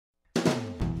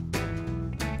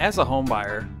As a home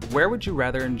buyer, where would you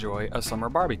rather enjoy a summer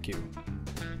barbecue?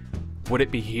 Would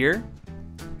it be here,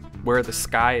 where the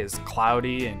sky is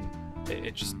cloudy and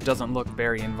it just doesn't look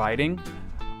very inviting?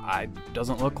 It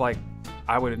doesn't look like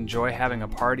I would enjoy having a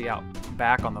party out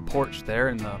back on the porch there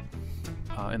in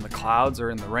the clouds or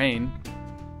in the rain.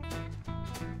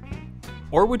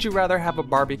 Or would you rather have a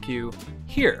barbecue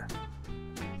here,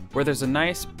 where there's a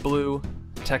nice blue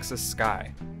Texas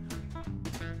sky?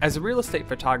 As a real estate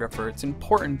photographer, it's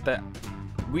important that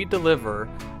we deliver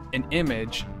an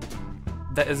image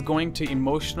that is going to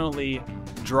emotionally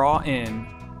draw in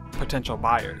potential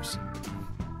buyers.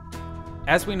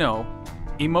 As we know,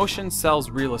 emotion sells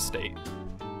real estate,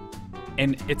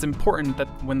 and it's important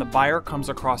that when the buyer comes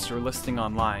across your listing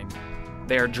online,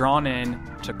 they are drawn in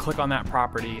to click on that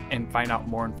property and find out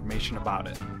more information about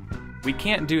it. We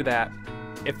can't do that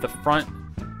if the front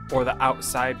or the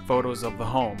outside photos of the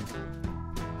home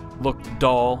look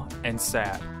dull and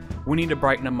sad. We need to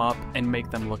brighten them up and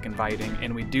make them look inviting,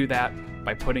 and we do that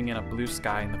by putting in a blue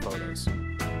sky in the photos.